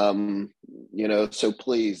 so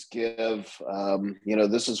please give,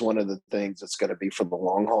 this is one of the things that's going to be for the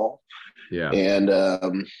long haul. Yeah. And,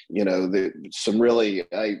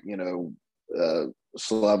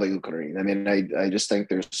 Slava Ukraine. I mean, I just think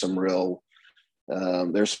there's some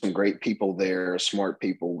great people there, smart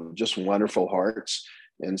people, just wonderful hearts.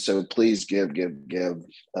 And so please give.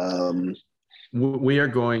 We are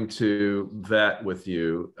going to vet with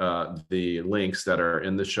you the links that are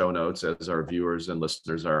in the show notes as our viewers and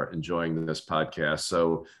listeners are enjoying this podcast.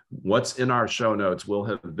 So what's in our show notes will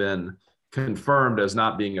have been confirmed as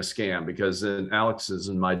not being a scam, because in Alex's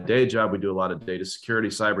and my day job, we do a lot of data security,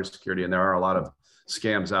 cybersecurity, and there are a lot of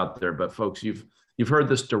scams out there. But folks, you've heard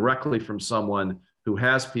this directly from someone who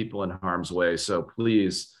has people in harm's way. So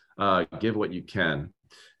please give what you can.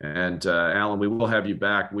 And Alan, we will have you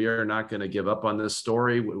back. We are not going to give up on this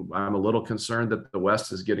story. I'm a little concerned that the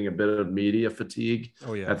West is getting a bit of media fatigue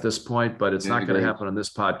at this point, but it's not going to happen on this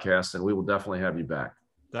podcast, and we will definitely have you back.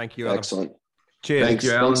 Thank you, Alan. Excellent. Cheers. Thank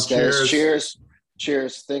you, Alan. Thanks, Cheers.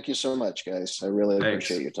 Cheers. Thank you so much, guys. I really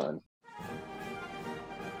appreciate your time.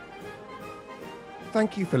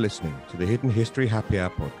 Thank you for listening to the Hidden History Happy Hour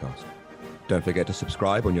podcast. Don't forget to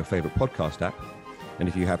subscribe on your favorite podcast app. And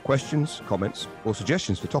if you have questions, comments, or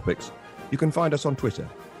suggestions for topics, you can find us on Twitter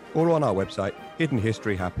or on our website,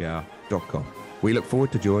 hiddenhistoryhappyhour.com. We look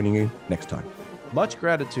forward to joining you next time. Much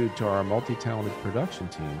gratitude to our multi-talented production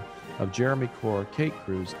team of Jeremy Core, Kate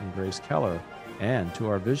Cruz, and Grace Keller, and to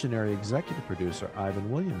our visionary executive producer, Ivan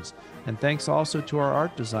Williams. And thanks also to our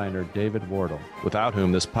art designer, David Wardle, without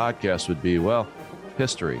whom this podcast would be, well,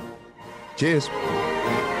 history. Cheers.